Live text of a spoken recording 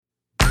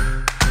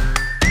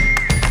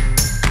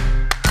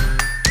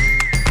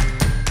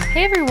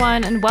Hey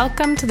everyone, and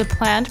welcome to the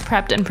Planned,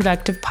 Prepped, and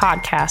Productive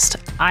podcast.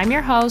 I'm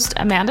your host,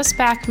 Amanda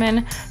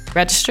Spackman,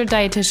 registered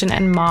dietitian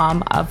and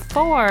mom of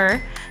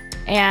 4,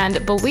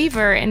 and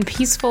believer in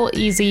peaceful,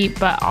 easy,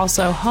 but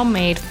also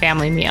homemade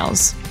family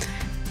meals.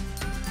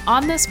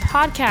 On this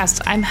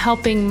podcast, I'm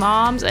helping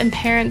moms and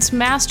parents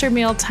master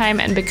mealtime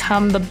and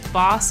become the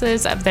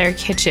bosses of their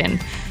kitchen.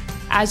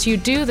 As you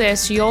do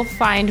this, you'll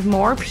find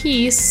more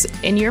peace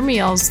in your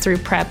meals through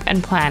prep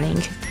and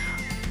planning.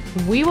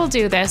 We will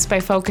do this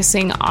by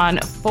focusing on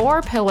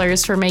 4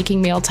 pillars for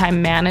making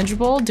mealtime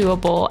manageable,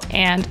 doable,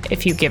 and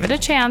if you give it a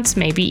chance,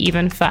 maybe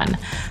even fun.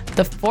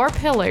 The 4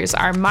 pillars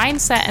are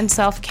mindset and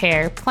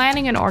self-care,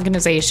 planning and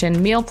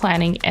organization, meal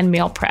planning, and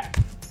meal prep.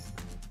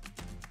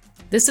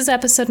 This is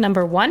episode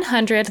number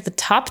 100, the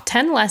top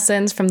 10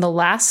 lessons from the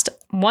last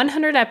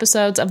 100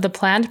 episodes of the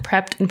Planned,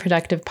 Prepped, and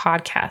Productive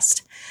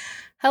podcast.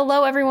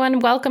 Hello, everyone.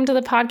 Welcome to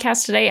the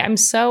podcast today. I'm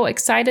so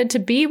excited to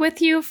be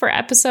with you for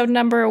episode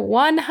number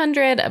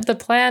 100 of the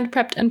Planned,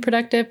 Prepped, and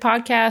Productive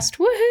podcast.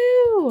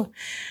 Woohoo!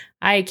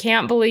 I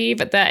can't believe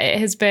that it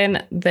has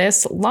been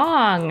this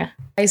long.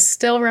 I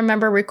still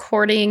remember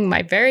recording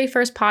my very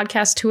first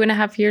podcast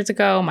 2.5 years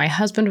ago. My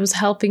husband was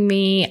helping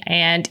me,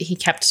 and he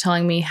kept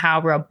telling me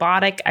how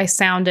robotic I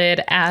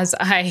sounded as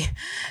I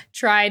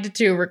tried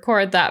to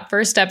record that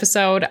first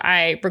episode.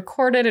 I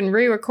recorded and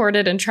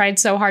re-recorded and tried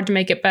so hard to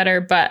make it better,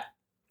 but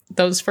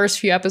those first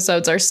few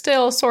episodes are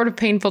still sort of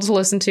painful to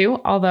listen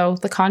to, although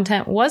the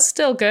content was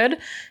still good.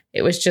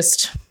 It was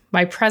just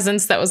my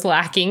presence that was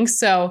lacking.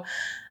 So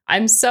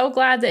I'm so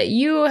glad that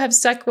you have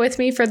stuck with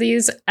me for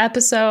these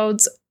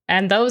episodes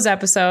and those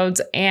episodes.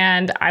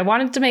 And I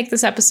wanted to make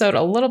this episode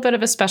a little bit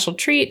of a special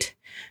treat.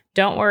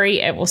 Don't worry,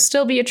 it will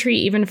still be a treat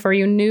even for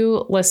you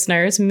new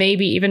listeners,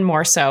 maybe even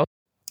more so.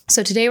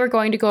 So today we're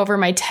going to go over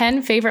my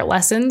 10 favorite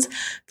lessons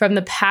from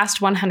the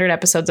past 100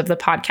 episodes of the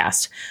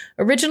podcast.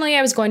 Originally,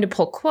 I was going to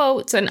pull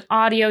quotes and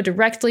audio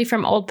directly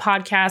from old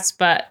podcasts,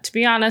 but to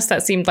be honest,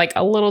 that seemed like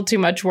a little too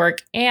much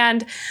work.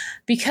 And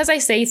because I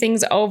say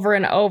things over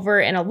and over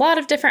in a lot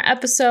of different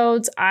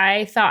episodes,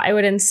 I thought I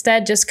would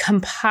instead just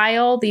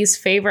compile these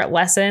favorite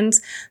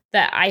lessons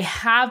that I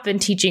have been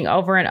teaching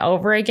over and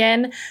over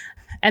again.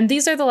 And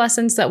these are the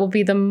lessons that will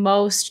be the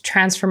most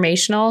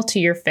transformational to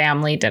your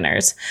family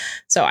dinners.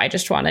 So I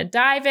just want to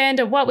dive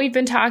into what we've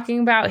been talking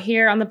about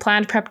here on the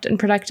Planned, Prepped, and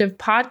Productive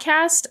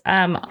podcast.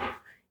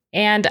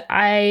 And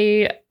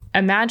I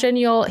imagine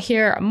you'll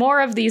hear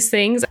more of these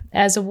things,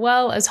 as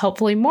well as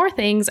hopefully more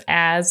things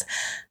as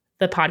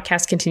the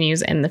podcast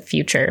continues in the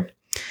future.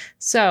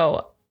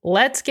 So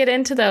let's get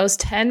into those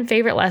 10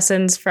 favorite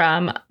lessons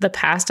from the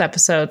past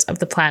episodes of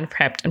the Planned,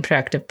 Prepped, and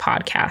Productive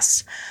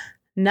podcast.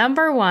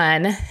 Number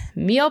 1,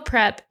 meal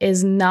prep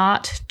is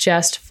not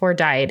just for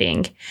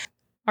dieting.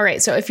 All right,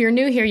 so if you're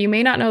new here, you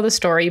may not know the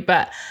story,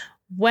 but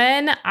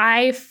when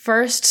I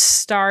first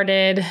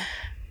started,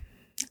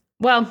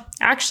 well,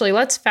 actually,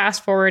 let's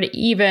fast forward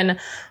even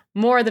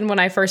more than when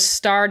I first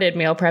started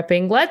meal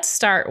prepping. Let's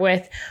start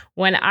with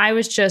when I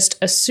was just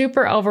a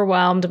super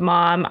overwhelmed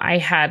mom. I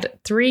had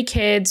 3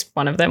 kids.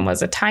 One of them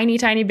was a tiny,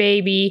 tiny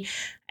baby,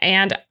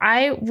 and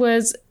I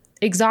was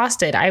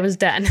exhausted. I was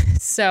done.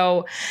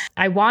 So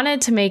I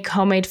wanted to make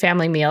homemade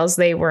family meals.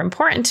 They were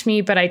important to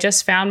me, but I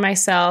just found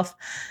myself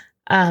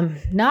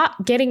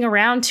not getting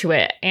around to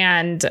it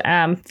and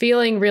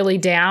feeling really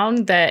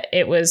down that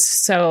it was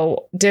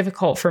so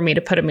difficult for me to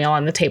put a meal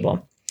on the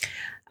table.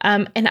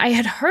 And I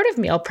had heard of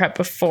meal prep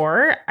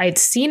before. I'd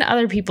seen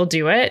other people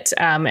do it.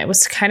 It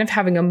was kind of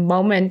having a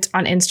moment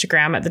on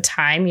Instagram at the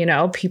time. You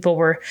know, people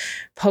were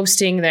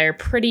posting their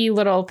pretty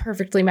little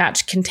perfectly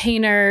matched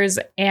containers.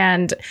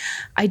 And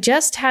I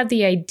just had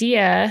the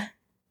idea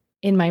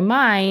in my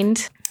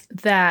mind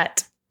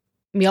that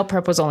meal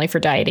prep was only for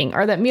dieting,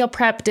 or that meal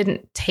prep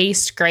didn't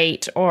taste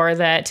great, or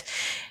that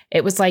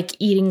it was like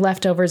eating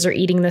leftovers or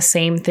eating the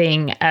same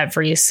thing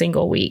every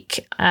single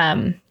week.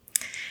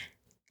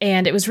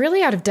 And it was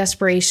really out of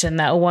desperation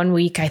that one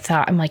week I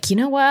thought, I'm like, you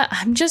know what?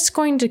 I'm just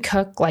going to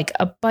cook like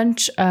a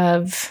bunch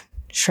of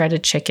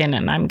shredded chicken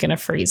and I'm going to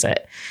freeze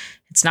it.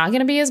 It's not going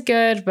to be as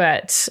good,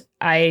 but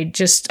I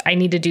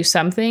need to do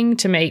something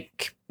to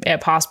make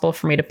it possible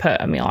for me to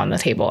put a meal on the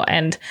table.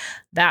 And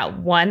that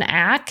one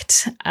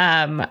act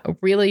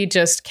really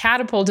just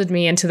catapulted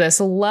me into this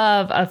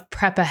love of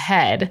prep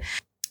ahead.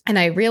 And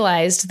I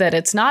realized that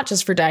it's not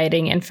just for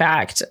dieting. In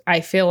fact,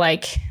 I feel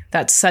like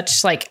that's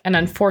such like an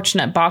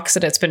unfortunate box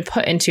that it's been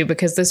put into,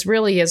 because this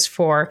really is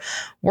for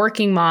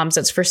working moms.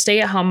 It's for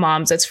stay-at-home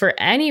moms. It's for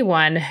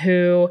anyone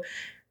who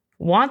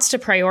wants to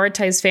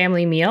prioritize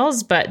family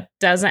meals, but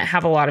doesn't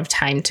have a lot of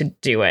time to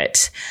do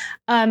it.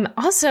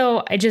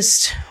 Also, I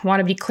just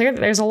want to be clear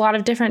that there's a lot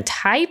of different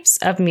types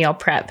of meal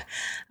prep.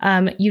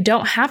 You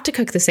don't have to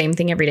cook the same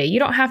thing every day. You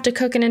don't have to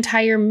cook an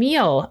entire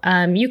meal.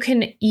 You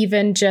can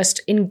even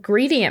just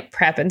ingredient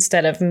prep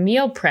instead of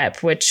meal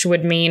prep, which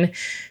would mean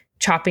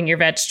chopping your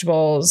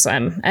vegetables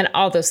and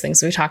all those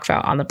things we talk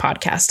about on the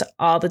podcast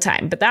all the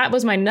time. But that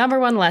was my number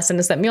 1 lesson,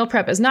 is that meal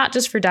prep is not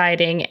just for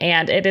dieting,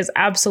 and it is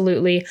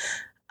absolutely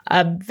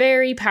a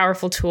very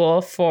powerful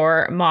tool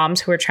for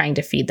moms who are trying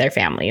to feed their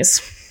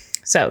families.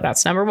 So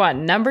that's number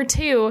one. Number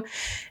two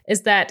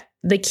is that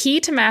the key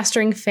to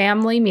mastering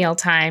family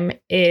mealtime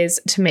is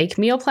to make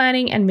meal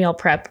planning and meal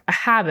prep a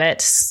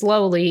habit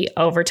slowly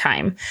over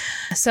time.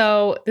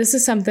 So this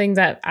is something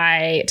that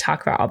I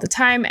talk about all the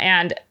time.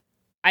 And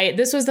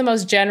this was the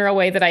most general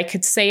way that I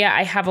could say it.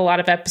 I have a lot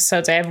of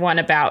episodes. I have one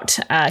about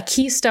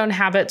Keystone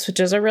Habits, which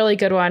is a really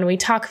good one. We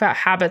talk about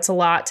habits a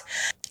lot.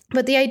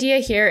 But the idea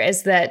here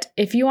is that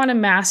if you want to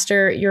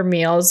master your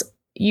meals,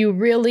 you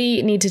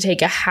really need to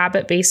take a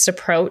habit-based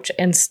approach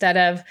instead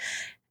of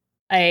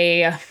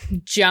a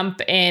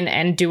jump in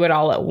and do it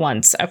all at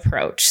once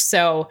approach.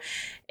 So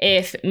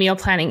if meal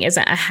planning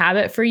isn't a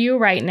habit for you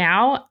right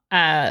now,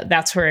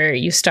 that's where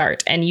you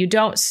start. And you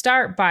don't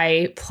start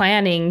by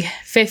planning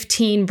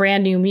 15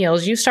 brand new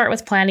meals. You start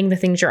with planning the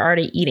things you're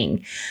already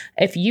eating.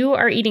 If you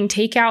are eating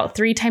takeout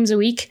 3 times a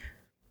week,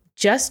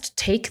 just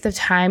take the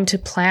time to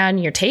plan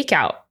your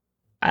takeout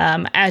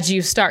as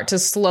you start to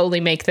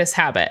slowly make this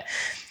habit,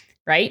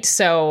 right?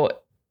 So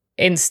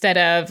instead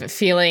of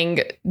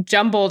feeling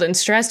jumbled and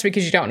stressed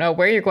because you don't know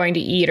where you're going to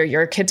eat, or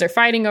your kids are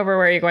fighting over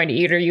where you're going to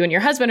eat, or you and your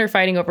husband are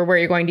fighting over where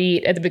you're going to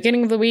eat, at the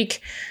beginning of the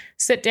week,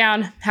 sit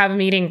down, have a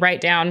meeting,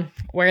 write down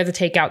where the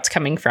takeout's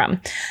coming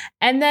from.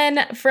 And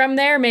then from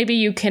there, maybe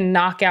you can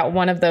knock out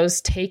one of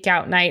those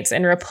takeout nights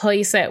and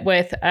replace it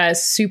with a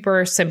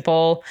super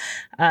simple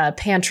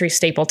pantry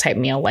staple type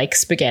meal like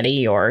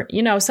spaghetti, or,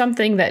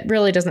 something that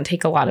really doesn't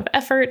take a lot of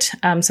effort,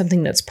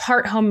 something that's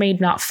part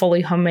homemade, not fully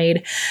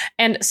homemade,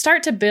 and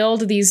start to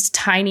build these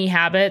tiny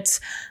habits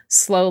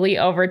slowly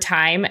over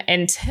time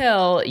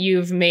until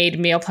you've made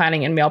meal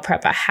planning and meal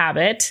prep a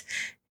habit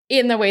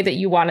in the way that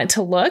you want it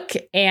to look.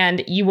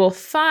 And you will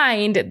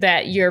find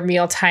that your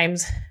meal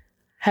times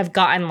have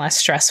gotten less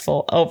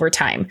stressful over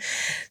time.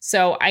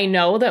 So I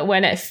know that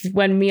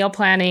when meal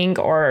planning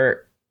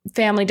or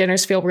family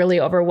dinners feel really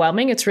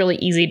overwhelming, it's really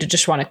easy to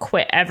just want to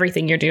quit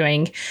everything you're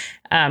doing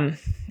and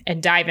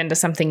dive into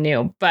something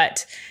new.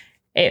 But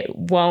it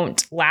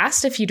won't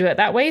last if you do it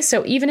that way.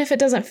 So even if it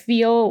doesn't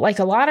feel like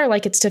a lot or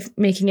like it's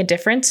making a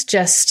difference,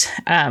 just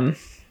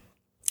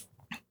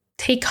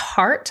take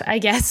heart, I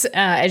guess,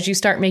 as you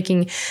start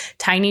making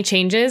tiny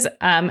changes,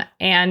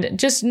 and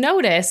just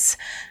notice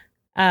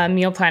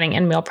meal planning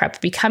and meal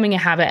prep becoming a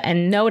habit,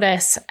 and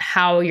notice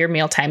how your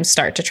meal times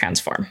start to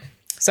transform.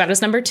 So that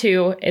is number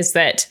 2, is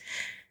that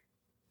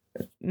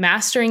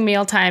mastering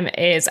mealtime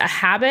is a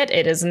habit.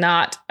 It is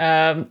not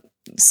a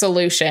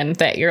solution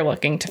that you're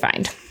looking to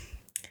find.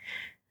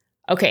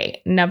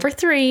 Okay, number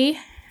 3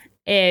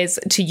 is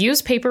to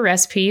use paper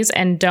recipes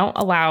and don't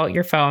allow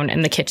your phone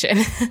in the kitchen.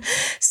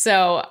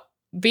 So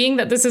being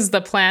that this is the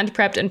Planned,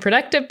 Prepped, and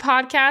Productive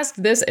podcast,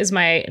 this is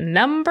my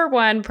number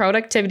 1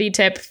 productivity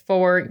tip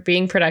for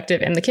being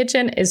productive in the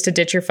kitchen, is to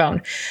ditch your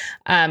phone.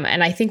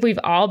 And I think we've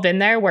all been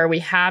there, where we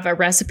have a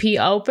recipe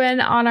open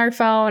on our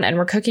phone and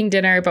we're cooking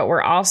dinner, but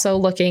we're also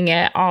looking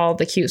at all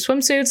the cute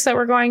swimsuits that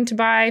we're going to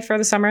buy for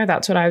the summer.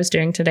 That's what I was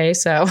doing today.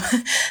 So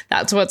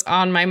that's what's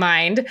on my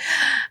mind.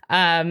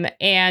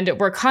 And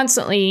we're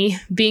constantly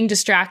being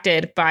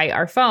distracted by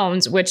our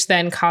phones, which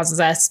then causes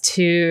us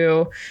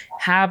to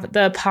have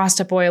the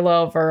pasta boil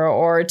over,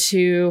 or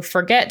to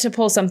forget to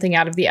pull something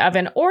out of the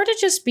oven, or to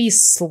just be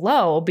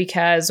slow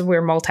because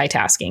we're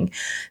multitasking.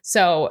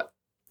 So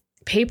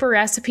paper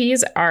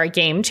recipes are a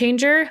game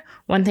changer.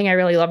 One thing I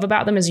really love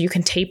about them is you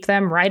can tape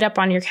them right up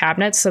on your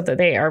cabinets so that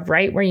they are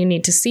right where you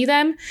need to see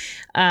them.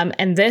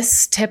 And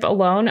this tip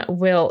alone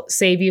will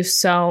save you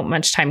so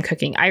much time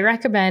cooking. I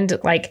recommend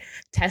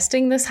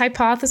testing this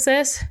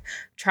hypothesis.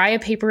 Try a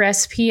paper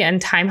recipe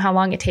and time how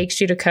long it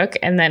takes you to cook,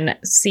 and then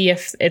see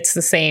if it's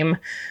the same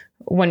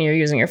when you're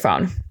using your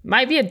phone.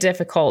 Might be a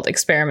difficult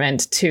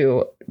experiment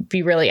to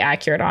be really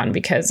accurate on,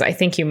 because I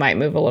think you might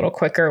move a little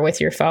quicker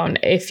with your phone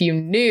if you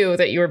knew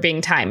that you were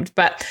being timed.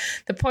 But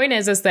the point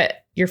is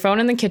that your phone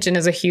in the kitchen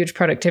is a huge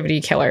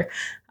productivity killer.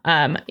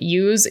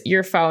 Use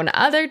your phone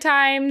other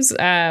times,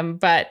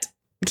 but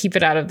keep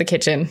it out of the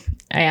kitchen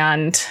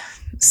and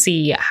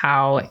see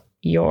how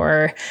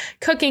your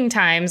cooking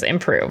times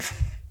improve.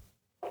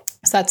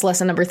 So that's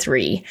lesson number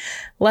 3.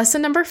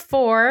 Lesson number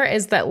 4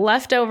 is that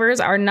leftovers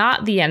are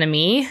not the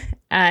enemy.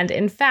 And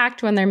in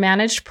fact, when they're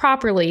managed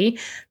properly,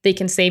 they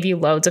can save you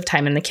loads of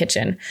time in the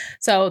kitchen.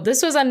 So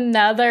this was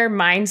another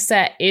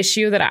mindset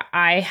issue that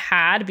I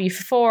had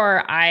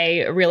before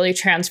I really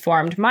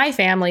transformed my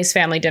family's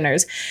family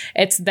dinners.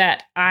 It's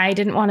that I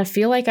didn't want to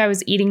feel like I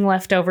was eating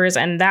leftovers,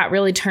 and that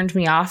really turned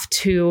me off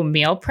to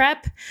meal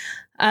prep.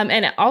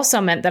 And it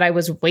also meant that I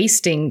was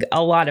wasting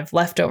a lot of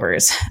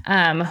leftovers,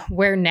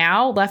 where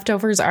now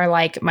leftovers are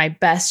like my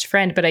best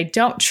friend, but I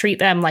don't treat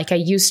them like I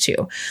used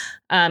to.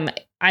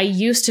 I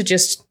used to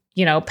just,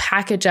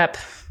 package up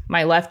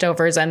my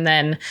leftovers and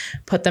then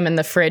put them in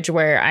the fridge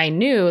where I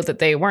knew that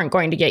they weren't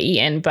going to get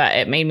eaten, but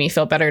it made me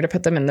feel better to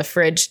put them in the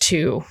fridge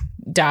to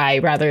die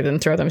rather than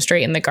throw them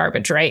straight in the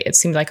garbage, right? It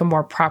seemed like a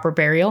more proper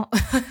burial.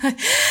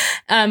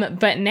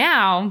 But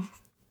now,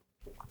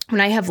 when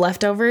I have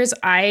leftovers,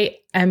 I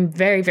am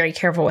very, very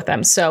careful with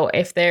them. So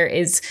if there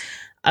is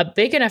a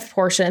big enough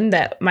portion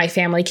that my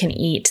family can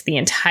eat the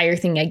entire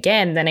thing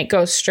again, then it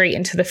goes straight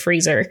into the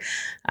freezer.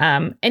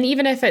 And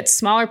even if it's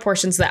smaller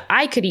portions that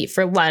I could eat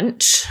for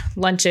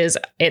lunches,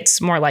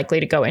 it's more likely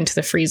to go into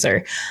the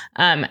freezer.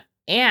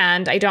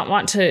 And I don't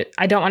want it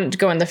to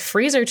go in the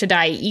freezer to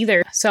die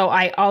either. So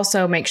I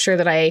also make sure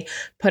that I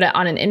put it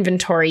on an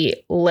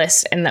inventory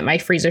list and that my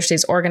freezer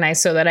stays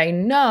organized so that I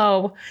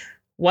know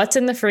what's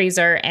in the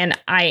freezer, and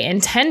I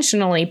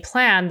intentionally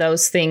plan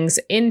those things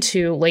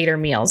into later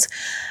meals.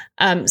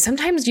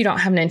 Sometimes you don't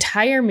have an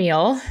entire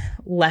meal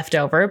left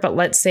over, but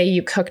let's say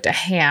you cooked a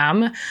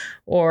ham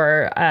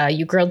or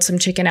you grilled some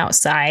chicken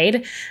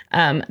outside.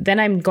 Then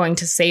I'm going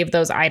to save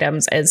those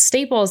items as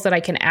staples that I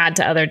can add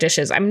to other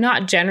dishes. I'm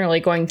not generally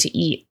going to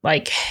eat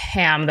like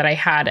ham that I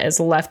had as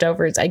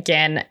leftovers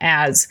again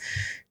as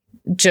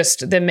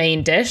just the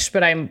main dish,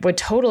 but I would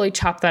totally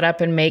chop that up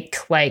and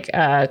make like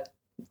a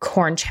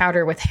corn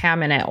chowder with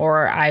ham in it,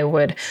 or I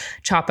would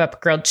chop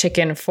up grilled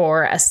chicken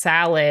for a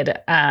salad,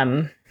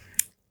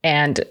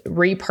 and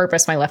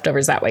repurpose my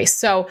leftovers that way.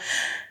 So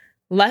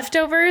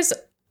leftovers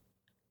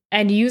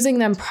and using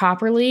them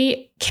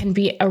properly can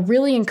be a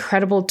really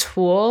incredible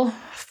tool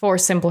for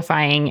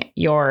simplifying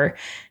your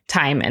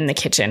time in the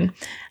kitchen.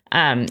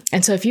 And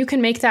so if you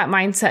can make that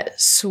mindset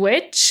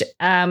switch,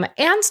 and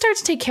start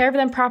to take care of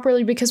them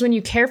properly, because when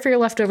you care for your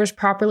leftovers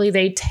properly,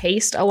 they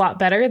taste a lot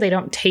better. They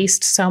don't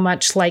taste so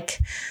much like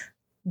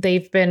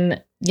they've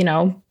been,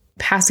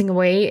 passing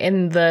away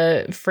in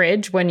the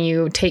fridge. When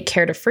you take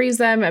care to freeze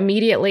them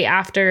immediately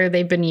after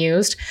they've been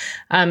used,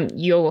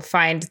 you'll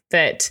find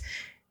that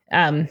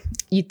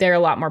they're a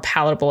lot more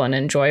palatable and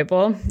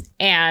enjoyable,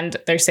 and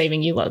they're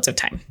saving you loads of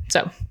time.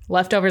 So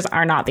leftovers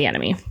are not the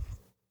enemy.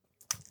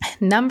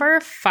 Number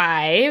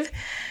 5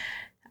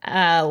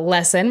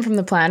 lesson from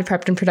the Planned,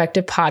 Prepped, and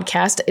Productive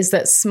podcast is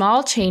that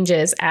small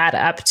changes add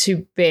up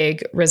to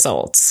big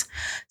results.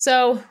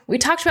 So we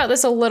talked about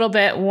this a little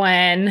bit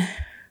when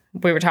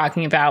we were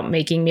talking about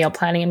making meal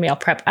planning and meal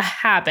prep a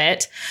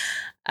habit.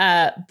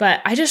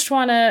 But I just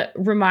want to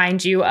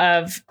remind you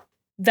of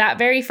that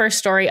very first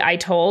story I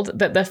told,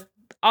 that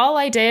all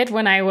I did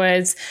when I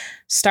was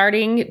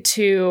starting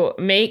to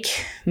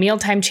make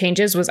mealtime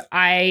changes was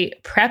I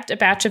prepped a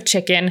batch of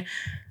chicken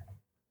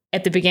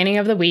at the beginning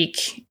of the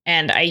week,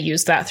 and I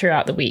used that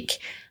throughout the week.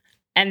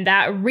 And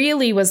that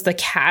really was the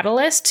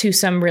catalyst to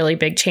some really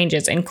big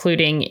changes,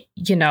 including,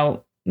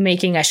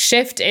 making a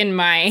shift in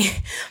my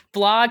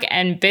blog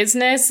and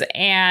business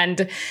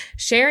and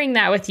sharing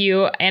that with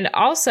you. And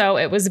also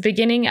it was the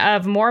beginning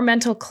of more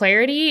mental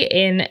clarity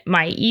in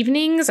my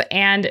evenings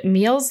and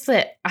meals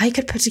that I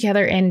could put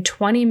together in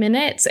 20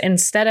 minutes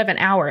instead of an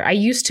hour. I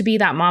used to be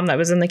that mom that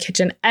was in the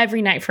kitchen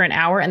every night for an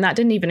hour, and that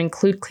didn't even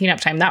include cleanup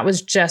time. That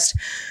was just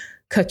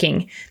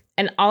cooking.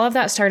 And all of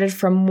that started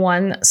from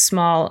one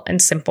small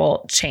and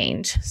simple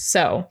change.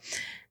 So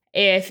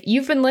if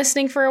you've been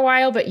listening for a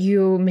while, but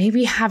you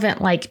maybe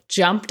haven't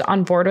jumped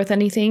on board with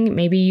anything,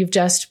 maybe you've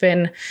just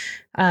been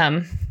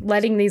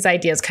letting these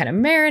ideas kind of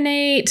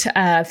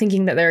marinate,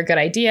 thinking that they're a good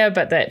idea,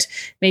 but that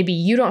maybe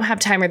you don't have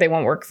time or they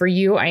won't work for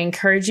you, I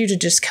encourage you to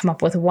just come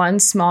up with one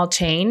small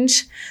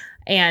change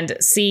and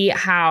see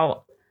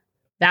how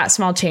that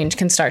small change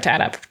can start to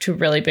add up to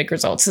really big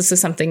results. This is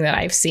something that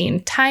I've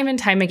seen time and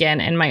time again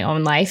in my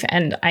own life,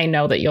 and I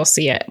know that you'll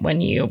see it when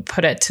you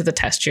put it to the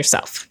test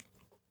yourself.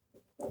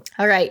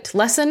 All right.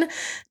 Lesson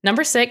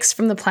number 6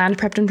 from the Planned,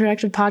 Prepped, and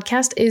Productive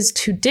podcast is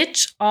to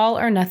ditch all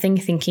or nothing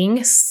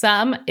thinking.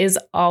 Some is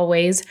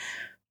always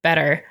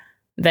better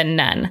than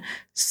none.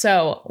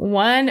 So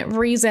one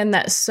reason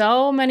that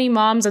so many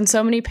moms and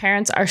so many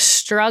parents are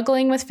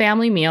struggling with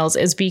family meals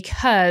is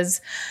because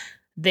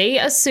they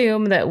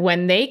assume that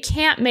when they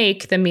can't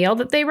make the meal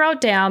that they wrote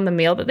down, the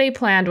meal that they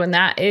planned, when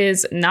that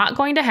is not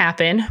going to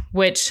happen,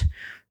 which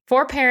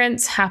for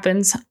parents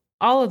happens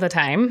all of the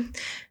time,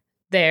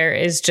 there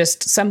is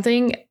just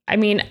something,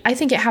 I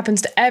think it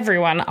happens to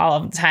everyone all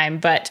of the time,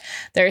 but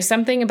there's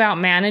something about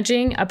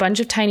managing a bunch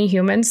of tiny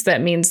humans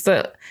that means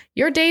that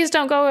your days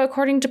don't go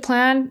according to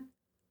plan,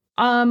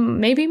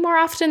 maybe more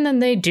often than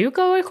they do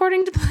go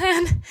according to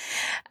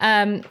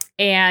plan.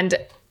 And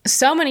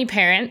so many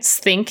parents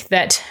think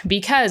that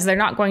because they're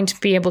not going to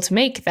be able to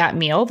make that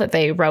meal that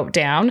they wrote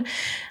down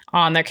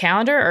on their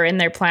calendar or in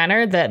their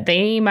planner, that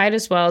they might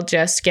as well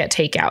just get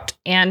takeout.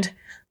 And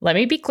let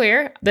me be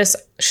clear, this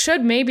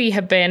should maybe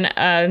have been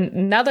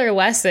another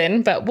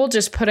lesson, but we'll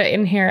just put it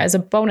in here as a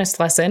bonus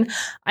lesson.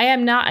 I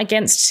am not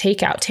against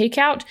takeout.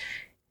 Takeout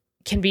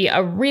can be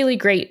a really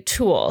great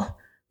tool,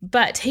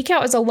 but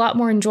takeout is a lot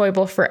more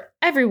enjoyable for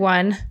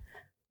everyone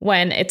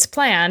when it's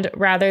planned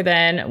rather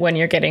than when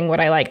you're getting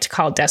what I like to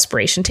call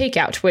desperation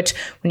takeout, which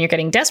when you're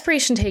getting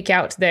desperation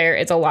takeout, there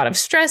is a lot of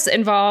stress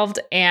involved,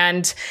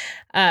 and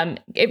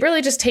it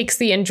really just takes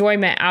the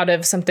enjoyment out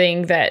of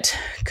something that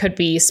could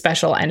be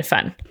special and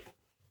fun.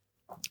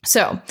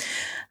 So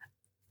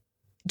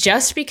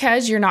just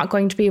because you're not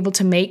going to be able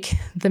to make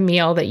the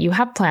meal that you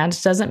have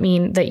planned doesn't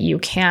mean that you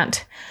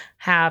can't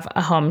have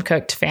a home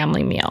cooked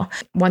family meal.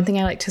 One thing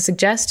I like to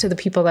suggest to the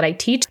people that I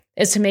teach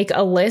is to make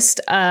a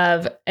list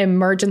of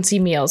emergency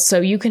meals.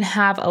 So you can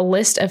have a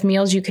list of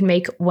meals you can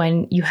make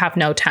when you have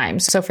no time.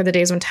 So for the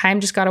days when time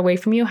just got away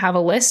from you, have a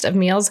list of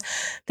meals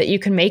that you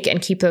can make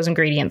and keep those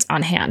ingredients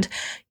on hand.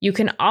 You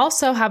can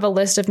also have a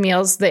list of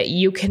meals that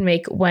you can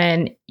make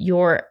when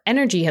your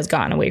energy has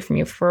gotten away from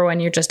you, for when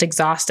you're just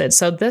exhausted.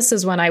 So this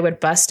is when I would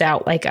bust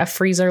out like a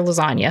freezer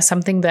lasagna,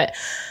 something that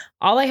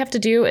all I have to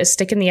do is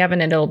stick in the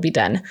oven and it'll be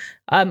done.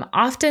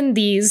 Often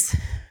these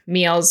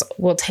meals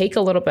will take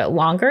a little bit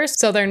longer,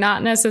 so they're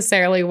not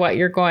necessarily what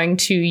you're going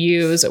to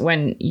use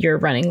when you're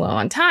running low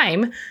on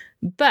time,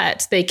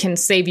 but they can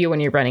save you when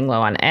you're running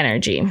low on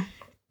energy.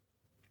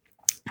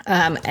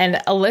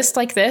 And a list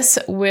like this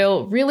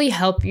will really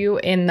help you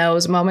in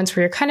those moments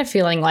where you're kind of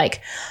feeling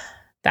like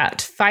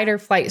that fight or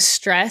flight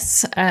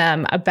stress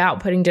about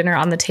putting dinner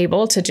on the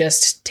table, to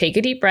just take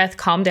a deep breath,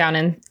 calm down,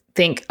 and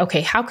think,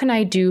 okay, how can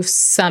I do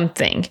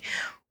something?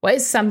 What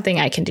is something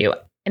I can do?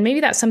 And maybe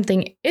that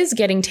something is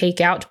getting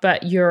takeout,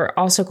 but you're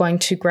also going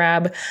to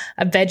grab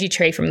a veggie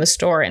tray from the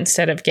store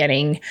instead of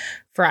getting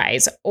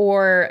fries.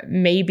 Or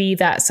maybe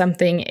that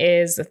something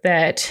is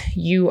that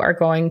you are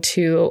going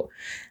to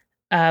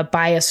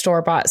buy a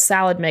store-bought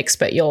salad mix,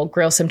 but you'll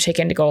grill some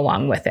chicken to go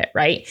along with it,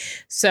 right?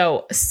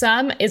 So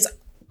some is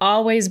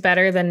always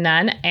better than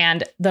none.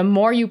 And the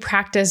more you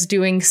practice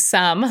doing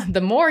some,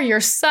 the more your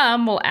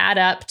sum will add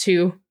up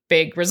to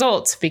big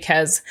results,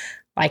 because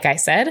like I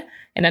said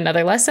in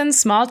another lesson,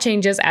 small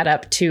changes add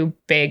up to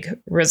big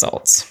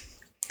results.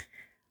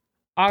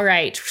 All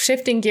right,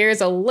 shifting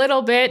gears a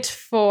little bit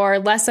for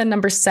lesson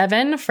number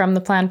 7 from the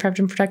Planned, Prepped,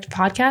 and Productive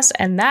podcast.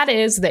 And that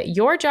is that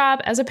your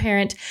job as a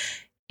parent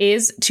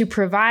is to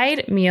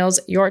provide meals.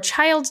 Your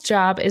child's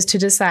job is to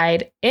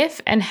decide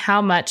if and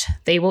how much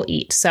they will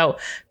eat. So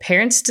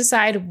parents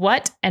decide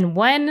what and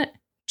when,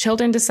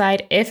 children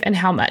decide if and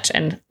how much.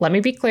 And let me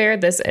be clear,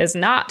 this is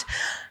not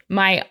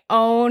my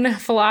own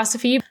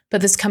philosophy, but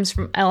this comes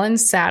from Ellen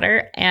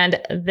Satter, and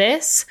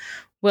this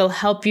will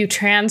help you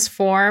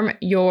transform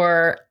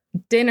your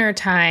dinner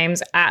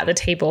times at the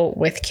table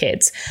with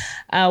kids.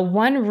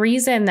 One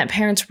reason that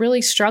parents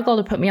really struggle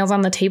to put meals on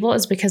the table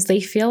is because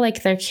they feel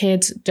like their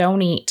kids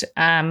don't eat.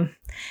 And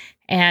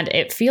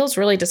it feels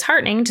really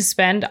disheartening to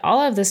spend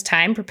all of this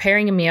time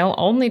preparing a meal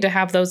only to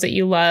have those that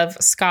you love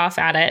scoff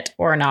at it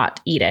or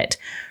not eat it,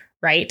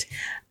 right?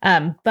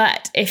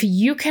 But if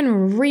you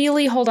can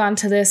really hold on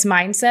to this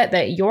mindset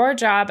that your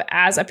job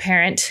as a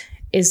parent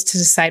is to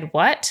decide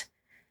what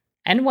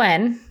and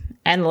when,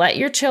 and let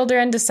your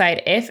children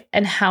decide if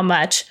and how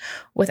much,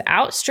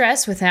 without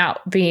stress,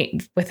 without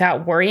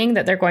worrying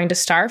that they're going to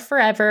starve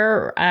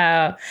forever,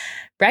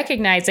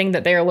 recognizing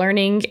that they're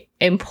learning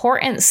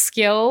important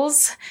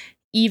skills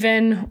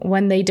even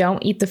when they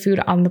don't eat the food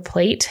on the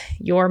plate,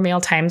 your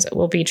meal times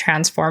will be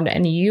transformed,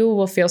 and you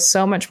will feel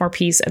so much more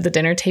peace at the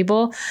dinner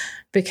table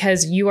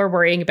because you are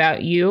worrying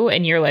about you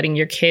and you're letting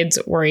your kids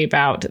worry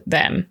about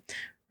them.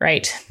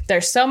 Right.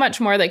 There's so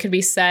much more that could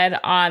be said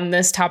on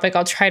this topic.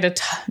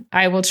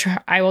 I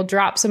will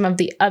drop some of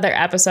the other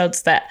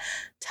episodes that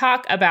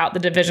talk about the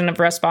division of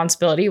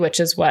responsibility, which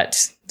is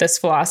what this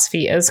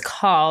philosophy is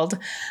called,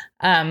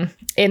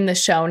 in the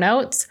show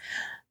notes.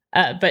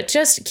 But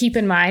just keep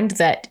in mind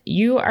that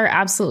you are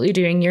absolutely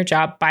doing your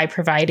job by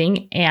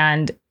providing,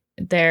 and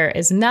there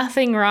is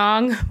nothing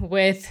wrong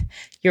with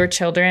your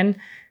children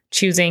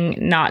choosing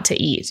not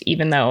to eat,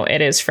 even though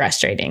it is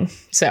frustrating.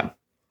 So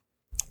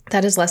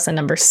that is lesson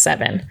number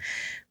 7,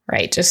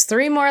 right? Just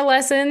 3 more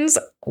lessons.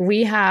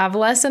 We have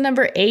lesson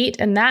number 8,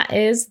 and that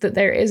is that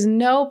there is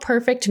no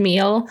perfect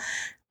meal,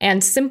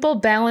 and simple,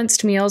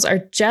 balanced meals are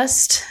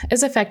just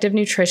as effective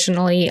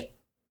nutritionally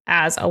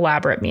as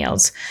elaborate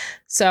meals.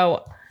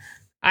 So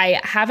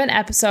I have an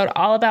episode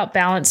all about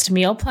balanced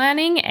meal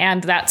planning,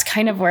 and that's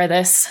kind of where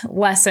this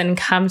lesson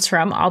comes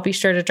from. I'll be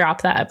sure to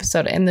drop that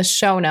episode in the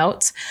show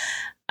notes.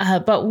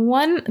 But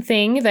one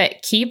thing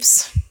that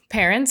keeps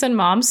parents and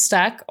moms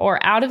stuck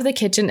or out of the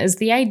kitchen is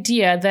the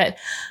idea that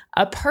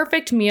a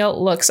perfect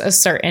meal looks a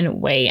certain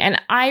way. And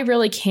I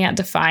really can't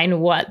define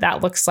what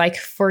that looks like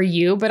for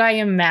you, but I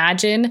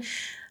imagine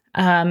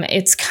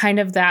it's kind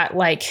of that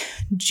like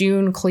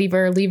June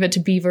Cleaver, Leave It to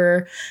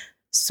Beaver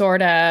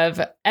sort of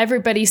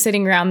everybody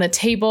sitting around the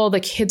table. The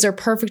kids are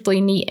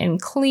perfectly neat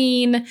and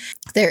clean.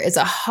 There is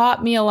a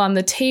hot meal on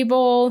the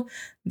table.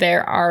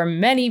 There are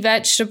many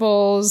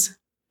vegetables,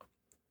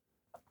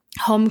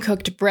 home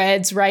cooked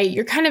breads, right?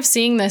 You're kind of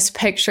seeing this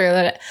picture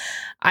that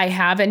I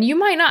have, and you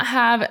might not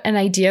have an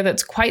idea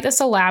that's quite this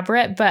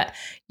elaborate, but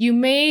you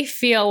may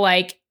feel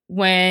like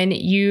when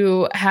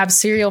you have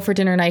cereal for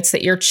dinner nights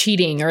that you're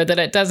cheating or that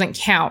it doesn't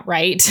count,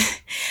 right?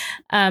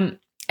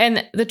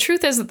 And the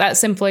truth is that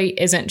simply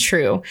isn't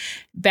true.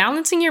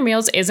 Balancing your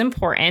meals is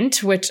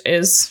important, which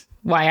is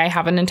why I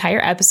have an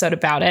entire episode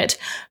about it.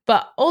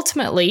 But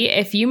ultimately,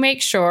 if you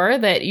make sure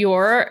that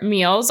your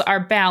meals are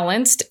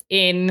balanced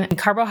in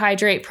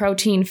carbohydrate,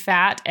 protein,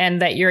 fat,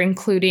 and that you're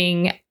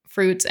including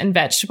fruits and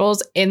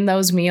vegetables in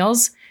those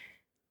meals,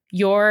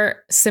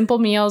 your simple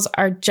meals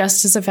are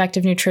just as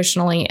effective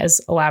nutritionally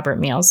as elaborate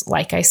meals,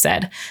 like I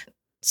said.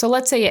 So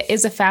let's say it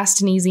is a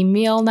fast and easy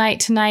meal night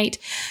tonight.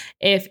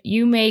 If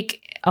you make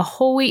a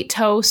whole wheat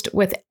toast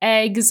with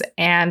eggs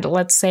and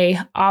let's say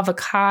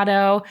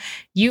avocado,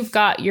 you've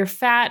got your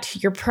fat,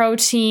 your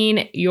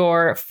protein,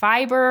 your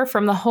fiber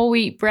from the whole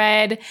wheat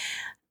bread,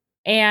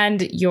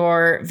 and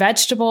your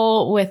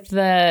vegetable with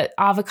the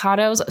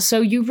avocados.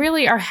 So you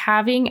really are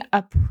having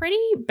a pretty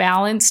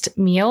balanced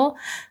meal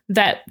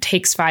that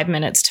takes 5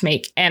 minutes to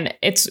make. And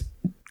it's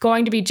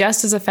going to be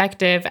just as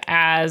effective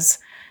as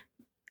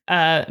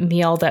a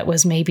meal that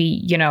was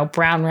maybe,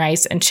 brown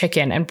rice and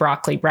chicken and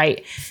broccoli,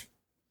 right?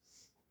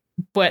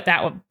 But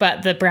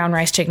the brown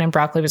rice, chicken, and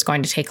broccoli was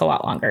going to take a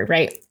lot longer,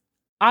 right?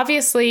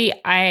 Obviously,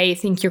 I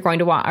think you're going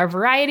to want a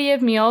variety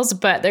of meals,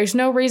 but there's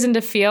no reason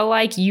to feel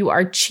like you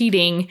are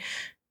cheating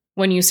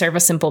when you serve a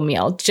simple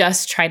meal.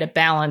 Just try to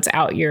balance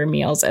out your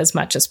meals as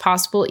much as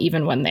possible,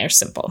 even when they're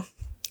simple.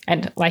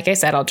 And like I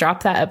said, I'll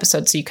drop that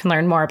episode so you can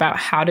learn more about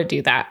how to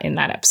do that in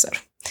that episode.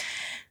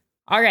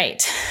 All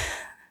right.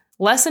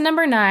 Lesson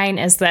number 9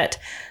 is that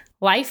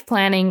life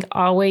planning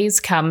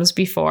always comes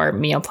before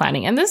meal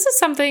planning. And this is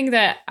something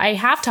that I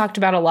have talked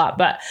about a lot,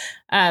 but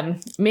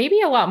maybe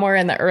a lot more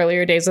in the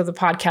earlier days of the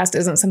podcast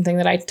isn't something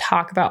that I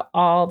talk about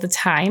all the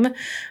time.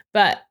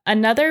 But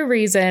another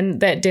reason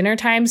that dinner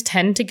times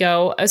tend to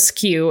go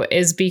askew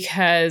is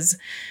because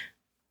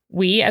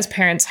we as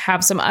parents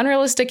have some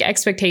unrealistic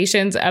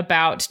expectations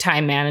about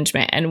time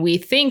management. And we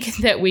think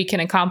that we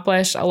can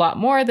accomplish a lot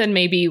more than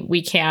maybe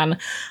we can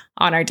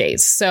on our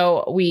days.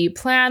 So we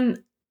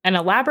plan an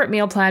elaborate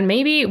meal plan.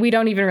 Maybe we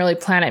don't even really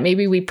plan it.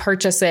 Maybe we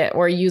purchase it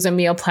or use a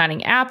meal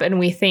planning app and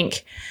we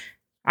think,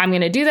 I'm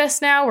going to do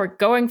this now. We're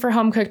going for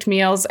home cooked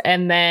meals,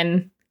 and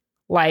then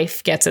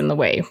life gets in the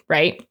way,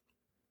 right?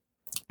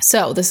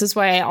 So this is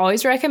why I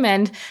always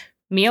recommend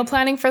meal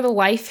planning for the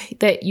life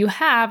that you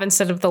have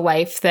instead of the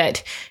life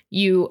that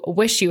you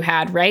wish you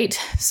had, right?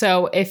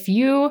 So if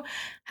you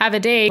have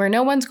a day where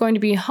no one's going to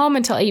be home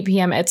until 8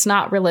 p.m., it's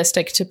not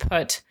realistic to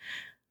put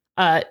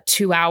a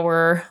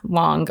 2-hour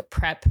long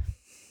prep,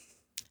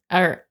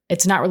 or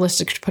it's not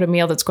realistic to put a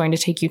meal that's going to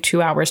take you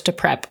 2 hours to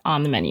prep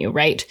on the menu,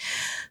 right?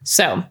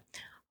 So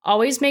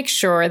always make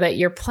sure that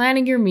you're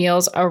planning your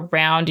meals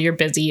around your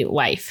busy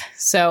life.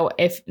 So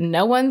if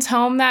no one's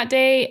home that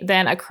day,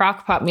 then a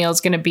crock pot meal is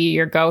going to be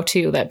your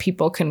go-to that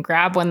people can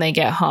grab when they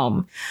get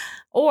home.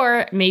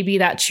 Or maybe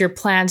that's your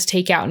planned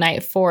takeout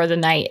night for the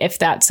night if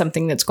that's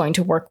something that's going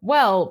to work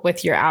well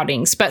with your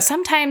outings. But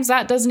sometimes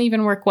that doesn't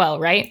even work well,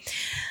 right?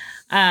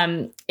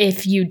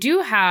 If you do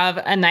have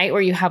a night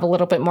where you have a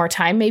little bit more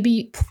time,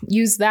 maybe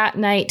use that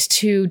night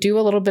to do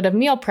a little bit of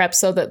meal prep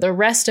so that the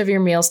rest of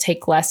your meals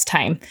take less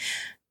time.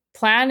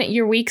 Plan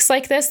your weeks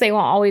like this. They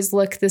won't always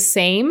look the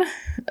same,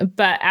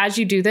 but as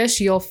you do this,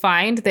 you'll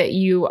find that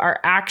you are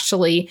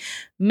actually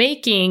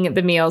making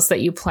the meals that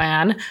you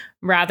plan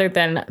rather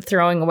than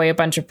throwing away a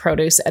bunch of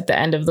produce at the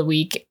end of the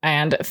week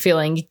and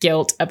feeling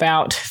guilt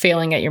about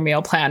failing at your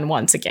meal plan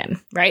once again,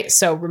 right?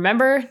 So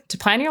remember to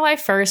plan your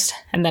life first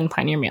and then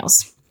plan your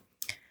meals.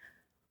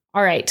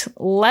 All right,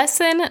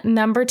 lesson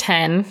number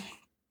 10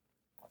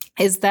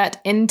 is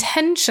that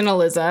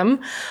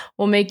intentionalism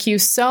will make you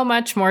so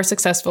much more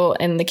successful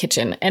in the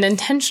kitchen. And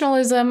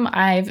intentionalism,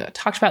 I've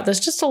talked about this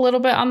just a little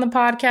bit on the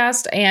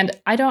podcast, and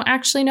I don't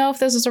actually know if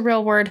this is a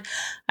real word.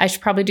 I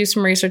should probably do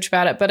some research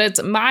about it, but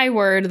it's my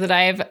word that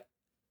I've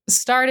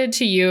started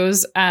to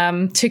use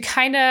to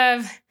kind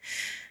of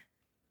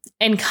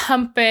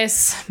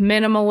encompass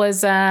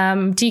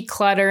minimalism,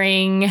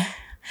 decluttering,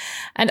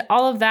 and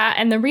all of that.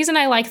 And the reason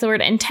I like the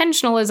word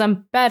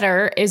intentionalism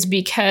better is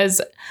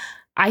because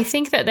I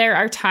think that there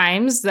are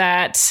times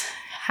that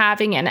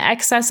having an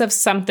excess of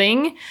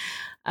something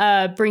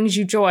brings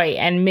you joy,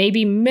 and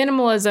maybe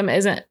minimalism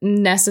isn't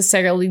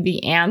necessarily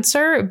the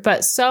answer,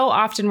 but so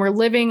often we're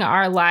living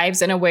our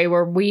lives in a way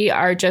where we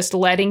are just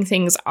letting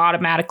things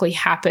automatically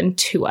happen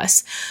to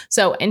us.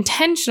 So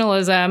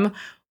intentionalism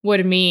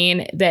would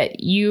mean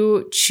that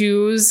you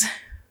choose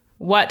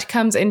what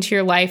comes into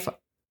your life,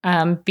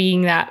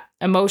 being that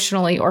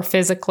emotionally or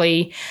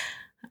physically,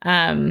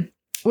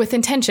 with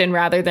intention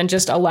rather than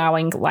just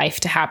allowing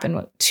life to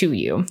happen to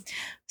you.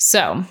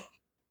 So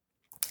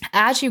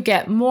as you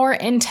get more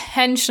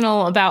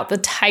intentional about the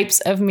types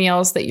of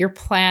meals that you're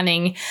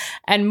planning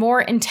and more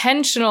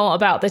intentional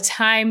about the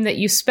time that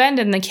you spend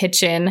in the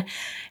kitchen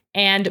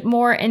and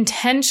more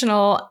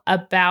intentional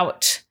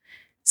about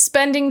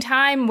spending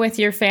time with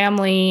your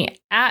family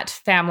at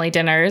family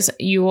dinners,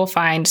 you will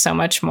find so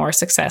much more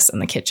success in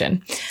the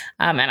kitchen.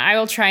 And I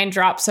will try and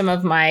drop some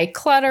of my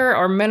clutter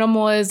or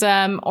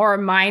minimalism or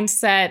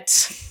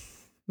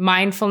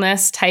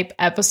mindfulness type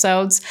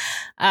episodes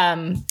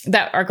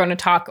that are going to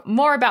talk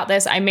more about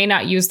this. I may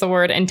not use the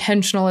word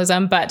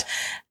intentionalism, but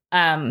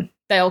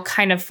they'll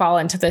kind of fall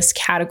into this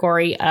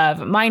category of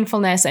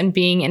mindfulness and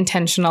being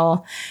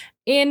intentional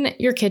in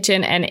your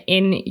kitchen and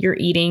in your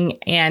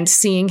eating, and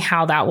seeing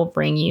how that will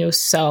bring you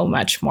so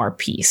much more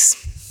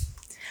peace.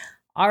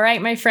 All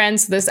right, my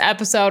friends, this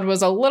episode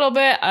was a little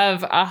bit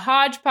of a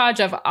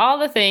hodgepodge of all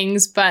the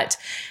things, but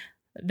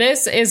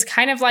this is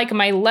kind of like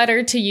my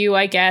letter to you,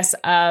 I guess,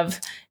 of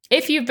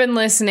if you've been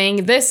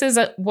listening, this is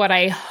what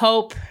I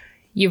hope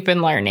you've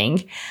been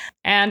learning.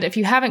 And if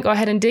you haven't, go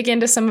ahead and dig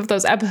into some of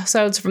those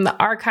episodes from the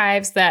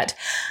archives that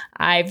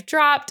I've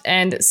dropped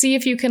and see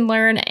if you can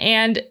learn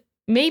and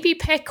maybe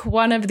pick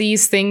one of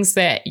these things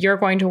that you're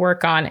going to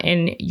work on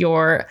in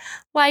your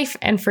life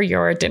and for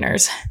your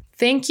dinners.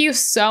 Thank you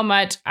so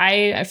much.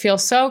 I feel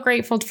so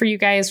grateful for you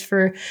guys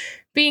for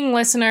being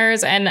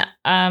listeners and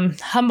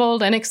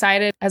humbled and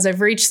excited as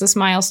I've reached this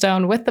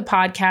milestone with the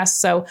podcast.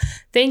 So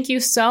thank you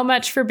so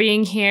much for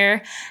being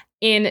here.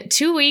 In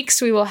 2 weeks,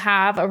 we will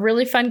have a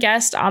really fun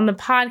guest on the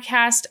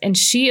podcast, and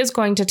she is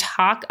going to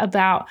talk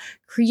about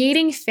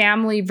creating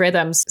family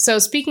rhythms. So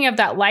speaking of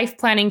that life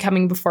planning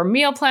coming before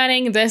meal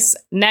planning, this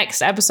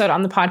next episode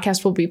on the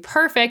podcast will be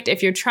perfect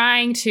if you're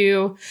trying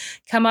to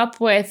come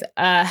up with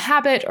a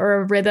habit or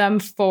a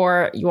rhythm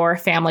for your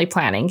family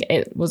planning.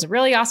 It was a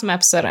really awesome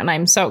episode, and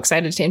I'm so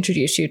excited to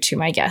introduce you to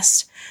my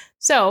guest.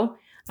 So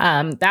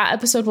that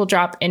episode will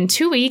drop in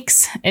 2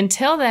 weeks.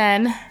 Until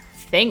then,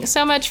 thanks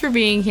so much for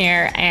being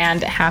here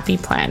and happy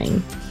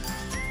planning.